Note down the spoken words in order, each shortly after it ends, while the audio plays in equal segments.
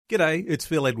G'day, it's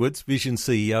Phil Edwards, Vision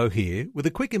CEO here, with a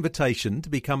quick invitation to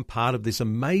become part of this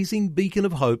amazing beacon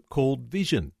of hope called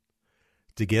Vision.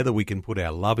 Together we can put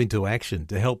our love into action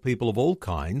to help people of all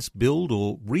kinds build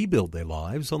or rebuild their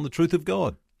lives on the truth of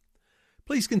God.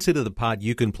 Please consider the part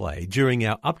you can play during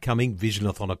our upcoming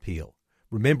Visionathon appeal,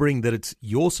 remembering that it's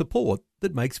your support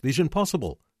that makes Vision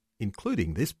possible,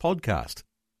 including this podcast.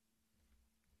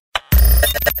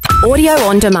 Audio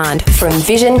on demand from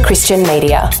Vision Christian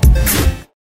Media.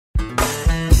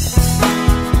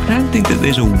 I don't think that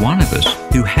there's a one of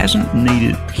us who hasn't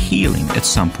needed healing at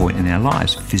some point in our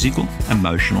lives. Physical,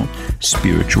 emotional,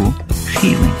 spiritual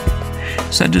healing.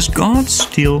 So does God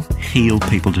still heal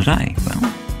people today?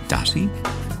 Well, does he?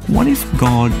 What if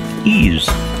God is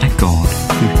a God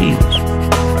who heals?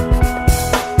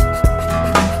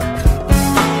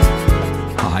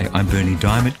 Hi, I'm Bernie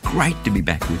Diamond. Great to be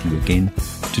back with you again.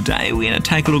 Today we're going to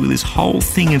take a look at this whole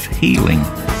thing of healing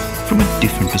from a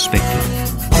different perspective.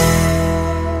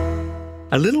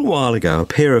 A little while ago, a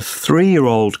pair of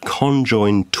 3-year-old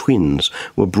conjoined twins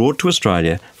were brought to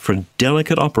Australia for a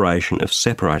delicate operation of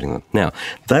separating them. Now,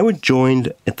 they were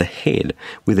joined at the head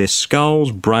with their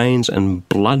skulls, brains and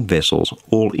blood vessels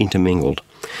all intermingled.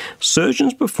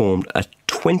 Surgeons performed a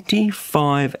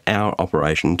 25-hour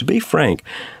operation. To be frank,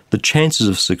 the chances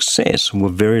of success were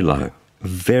very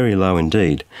low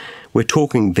indeed. We're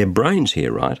talking their brains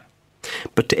here, right?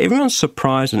 But to everyone's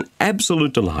surprise and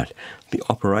absolute delight, the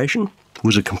operation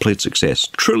was a complete success.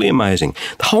 Truly amazing.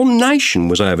 The whole nation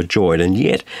was overjoyed, and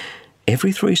yet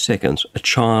every 3 seconds a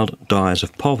child dies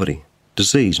of poverty,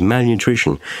 disease,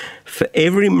 malnutrition. For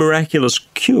every miraculous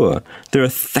cure, there are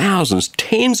thousands,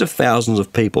 tens of thousands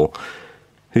of people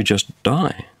who just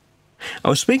die. I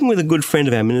was speaking with a good friend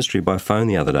of our ministry by phone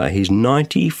the other day. He's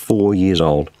 94 years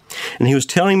old, and he was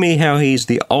telling me how he's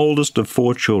the oldest of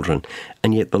 4 children,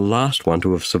 and yet the last one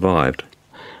to have survived.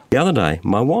 The other day,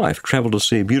 my wife travelled to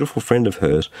see a beautiful friend of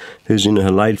hers who's in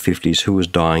her late 50s who was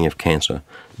dying of cancer.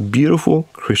 Beautiful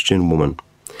Christian woman.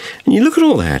 And you look at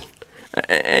all that,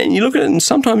 and you look at it, and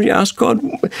sometimes you ask God,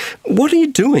 what are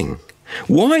you doing?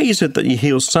 Why is it that you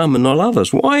heal some and not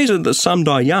others? Why is it that some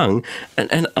die young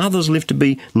and others live to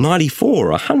be 94 or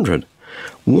 100?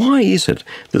 Why is it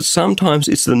that sometimes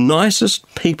it's the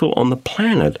nicest people on the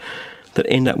planet that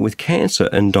end up with cancer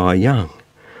and die young?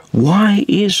 Why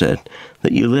is it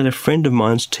that you let a friend of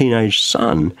mine's teenage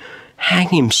son hang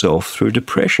himself through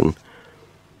depression?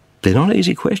 They're not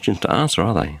easy questions to answer,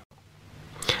 are they?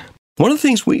 One of the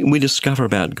things we discover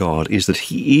about God is that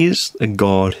he is a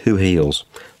God who heals.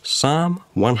 Psalm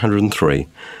 103,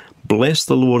 bless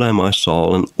the Lord, O my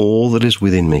soul, and all that is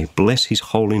within me. Bless his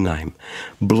holy name.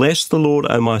 Bless the Lord,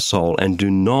 O my soul, and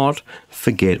do not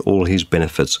forget all his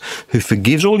benefits, who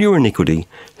forgives all your iniquity,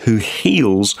 who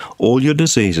heals all your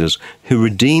diseases, who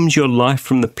redeems your life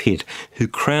from the pit, who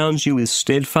crowns you with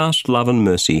steadfast love and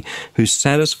mercy, who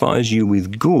satisfies you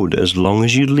with good as long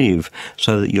as you live,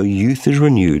 so that your youth is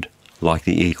renewed like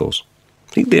the eagles.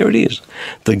 See, there it is.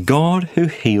 The God who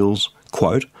heals,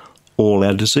 quote, all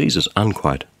our diseases,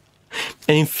 unquote.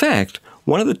 And in fact,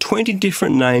 one of the 20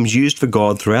 different names used for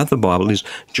God throughout the Bible is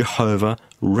Jehovah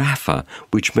Rapha,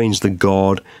 which means the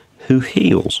God who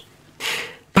heals.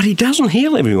 But he doesn't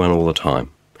heal everyone all the time.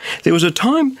 There was a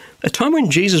time when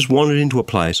Jesus wandered into a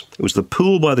place, it was the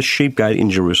pool by the sheep gate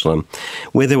in Jerusalem,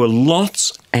 where there were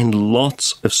lots and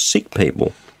lots of sick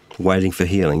people waiting for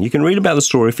healing. You can read about the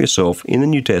story for yourself in the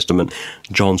New Testament,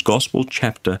 John's Gospel,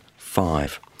 chapter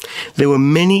 5. There were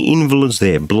many invalids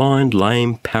there, blind,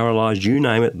 lame, paralysed, you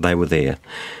name it, they were there.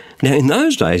 Now, in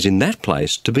those days, in that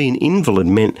place, to be an invalid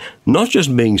meant not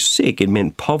just being sick, it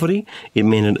meant poverty, it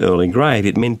meant an early grave,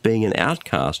 it meant being an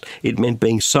outcast, it meant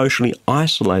being socially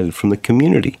isolated from the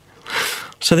community.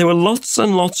 So there were lots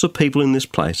and lots of people in this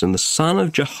place, and the son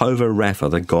of Jehovah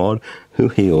Rapha, the God who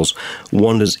heals,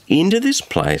 wanders into this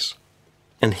place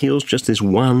and heals just this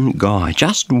one guy,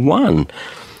 just one.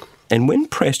 And when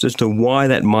pressed as to why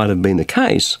that might have been the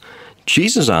case,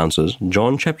 Jesus answers,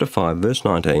 John chapter 5, verse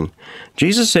 19,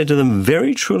 Jesus said to them,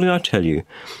 very truly I tell you,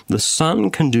 the Son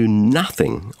can do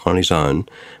nothing on his own,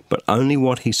 but only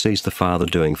what he sees the Father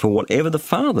doing. For whatever the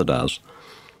Father does,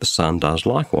 the Son does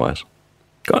likewise.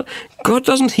 God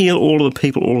doesn't heal all of the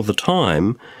people all of the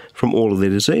time from all of their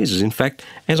diseases. In fact,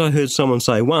 as I heard someone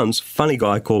say once, funny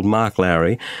guy called Mark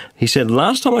Lowry, he said,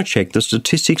 last time I checked, the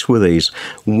statistics were these: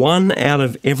 1 out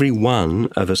of every one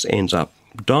of us ends up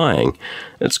dying.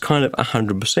 It's kind of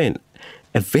 100%.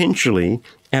 Eventually,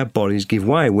 our bodies give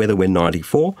way, whether we're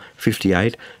 94,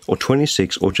 58, or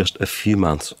 26, or just a few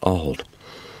months old.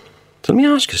 So let me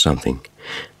ask you something.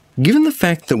 Given the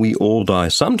fact that we all die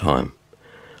sometime,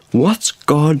 What's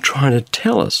God trying to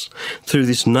tell us through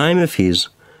this name of his,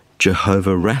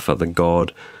 Jehovah Rapha, the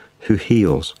God who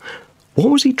heals? What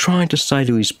was he trying to say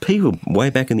to his people way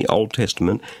back in the Old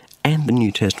Testament and the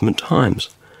New Testament times?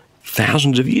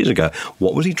 Thousands of years ago.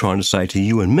 What was he trying to say to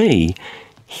you and me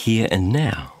here and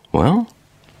now? Well,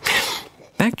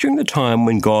 back during the time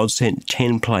when God sent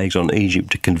 10 plagues on Egypt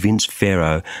to convince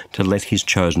Pharaoh to let his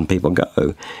chosen people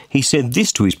go, he said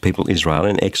this to his people Israel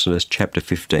in Exodus chapter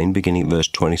 15, beginning at verse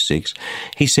 26.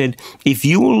 He said, "If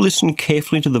you will listen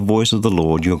carefully to the voice of the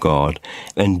Lord your God,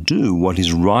 and do what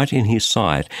is right in his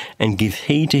sight, and give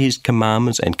heed to his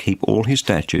commandments and keep all his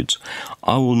statutes,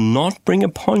 I will not bring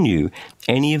upon you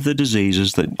any of the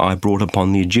diseases that I brought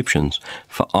upon the Egyptians,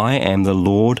 for I am the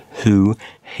Lord who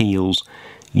heals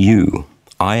you.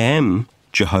 I am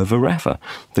Jehovah Rapha,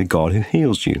 the God who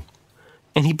heals you."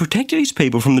 And he protected his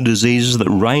people from the diseases that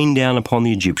rained down upon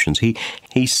the Egyptians.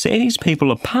 He set his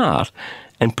people apart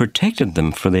and protected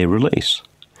them for their release.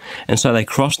 And so they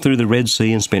crossed through the Red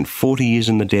Sea and spent 40 years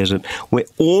in the desert, where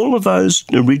all of those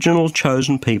original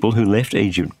chosen people who left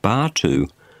Egypt, bar two,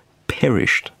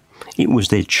 perished. It was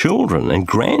their children and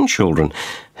grandchildren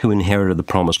who inherited the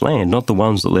promised land, not the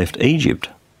ones that left Egypt.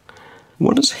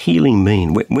 What does healing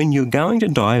mean when you're going to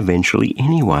die eventually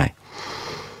anyway?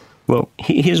 Well,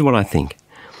 here's what I think.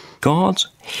 God's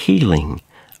healing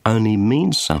only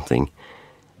means something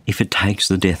if it takes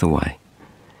the death away.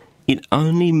 It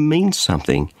only means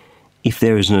something if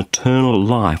there is an eternal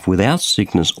life without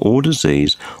sickness or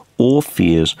disease or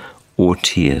fears or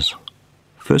tears.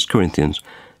 1 Corinthians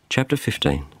chapter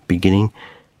 15, beginning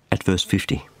at verse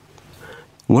 50.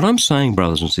 What I'm saying,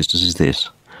 brothers and sisters, is this.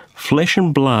 Flesh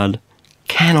and blood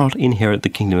cannot inherit the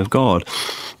kingdom of God,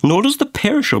 nor does the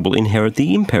perishable inherit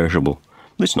the imperishable.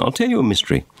 Listen, I'll tell you a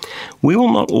mystery. We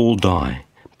will not all die,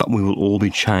 but we will all be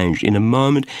changed in a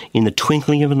moment, in the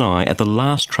twinkling of an eye, at the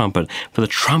last trumpet. For the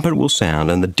trumpet will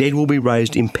sound, and the dead will be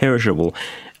raised imperishable,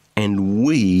 and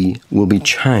we will be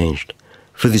changed.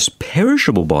 For this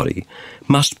perishable body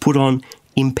must put on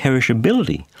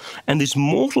imperishability, and this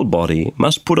mortal body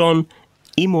must put on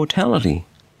immortality.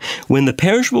 When the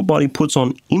perishable body puts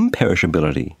on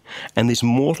imperishability, and this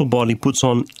mortal body puts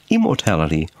on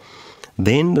immortality,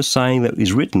 then the saying that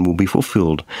is written will be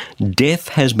fulfilled. Death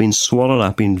has been swallowed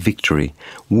up in victory.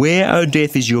 Where, O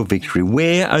death, is your victory?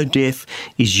 Where, O death,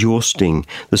 is your sting?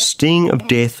 The sting of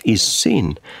death is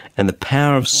sin, and the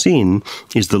power of sin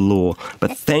is the law.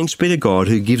 But thanks be to God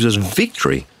who gives us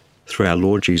victory through our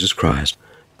Lord Jesus Christ.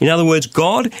 In other words,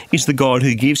 God is the God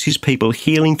who gives his people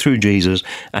healing through Jesus,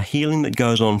 a healing that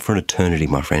goes on for an eternity,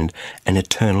 my friend, an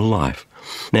eternal life.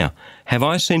 Now, have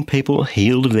I seen people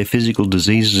healed of their physical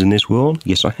diseases in this world?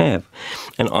 Yes, I have.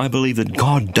 And I believe that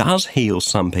God does heal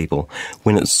some people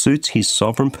when it suits his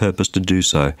sovereign purpose to do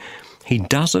so. He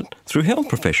does it through health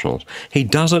professionals. He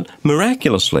does it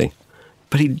miraculously.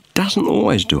 But he doesn't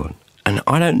always do it. And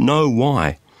I don't know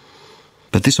why.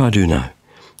 But this I do know.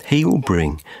 He will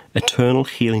bring eternal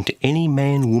healing to any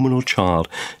man, woman or child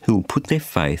who will put their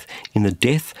faith in the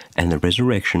death and the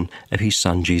resurrection of his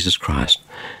Son, Jesus Christ.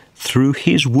 Through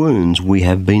his wounds we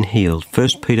have been healed. 1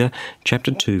 Peter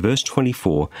chapter 2, verse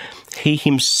 24. He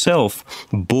himself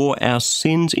bore our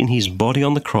sins in his body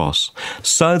on the cross,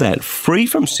 so that, free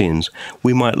from sins,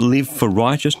 we might live for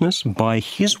righteousness. By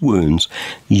his wounds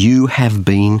you have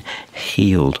been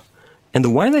healed. And the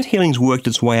way that healing's worked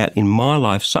its way out in my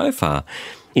life so far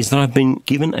is that I've been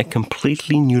given a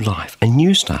completely new life, a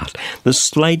new start, the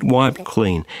slate wiped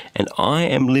clean, and I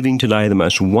am living today the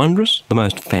most wondrous, the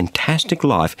most fantastic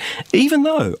life, even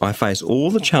though I face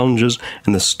all the challenges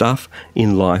and the stuff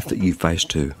in life that you face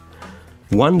too.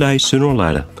 One day, sooner or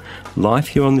later, life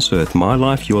here on this earth, my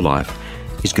life, your life,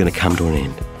 is going to come to an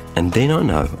end. And then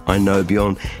I know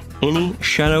beyond any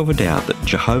shadow of a doubt that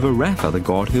Jehovah Rapha, the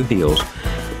God who heals,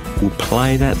 will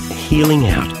play that healing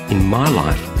out in my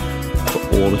life for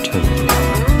all eternity.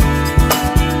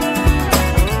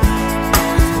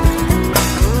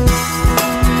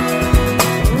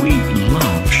 We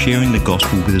love sharing the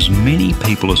gospel with as many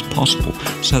people as possible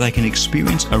so they can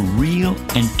experience a real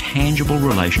and tangible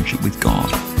relationship with God.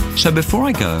 So before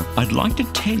I go, I'd like to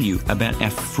tell you about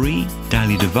our free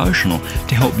daily devotional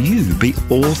to help you be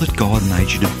all that God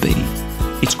made you to be.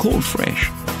 It's called Fresh.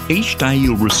 Each day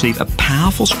you'll receive a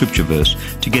powerful scripture verse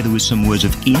together with some words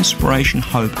of inspiration,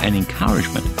 hope and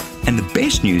encouragement. And the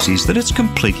best news is that it's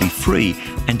completely free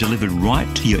and delivered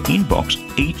right to your inbox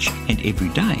each and every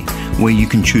day, where you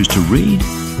can choose to read,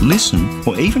 listen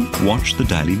or even watch the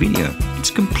daily video.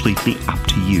 It's completely up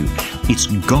to you. It's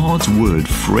God's Word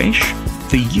fresh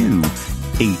for you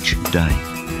each day.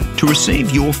 To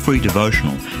receive your free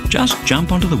devotional, just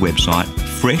jump onto the website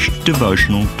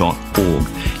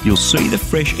freshdevotional.org. You'll see the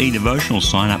Fresh eDevotional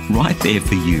sign up right there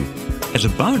for you. As a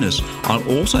bonus, I'll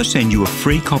also send you a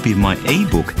free copy of my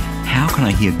ebook, How Can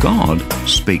I Hear God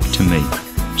Speak to Me?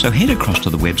 So head across to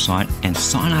the website and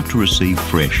sign up to receive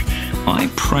Fresh. I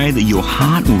pray that your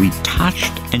heart will be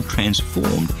touched and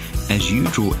transformed as you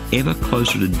draw ever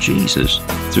closer to Jesus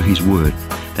through His Word.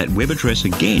 That web address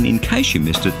again, in case you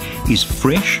missed it, is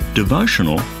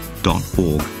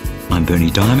freshdevotional.org. I'm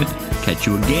Bernie Diamond. Catch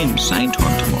you again, same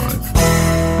time tomorrow,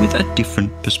 with a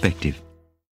different perspective.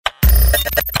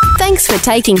 Thanks for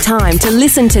taking time to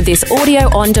listen to this audio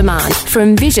on demand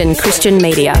from Vision Christian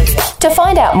Media. To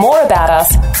find out more about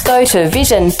us, go to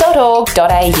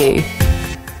vision.org.au.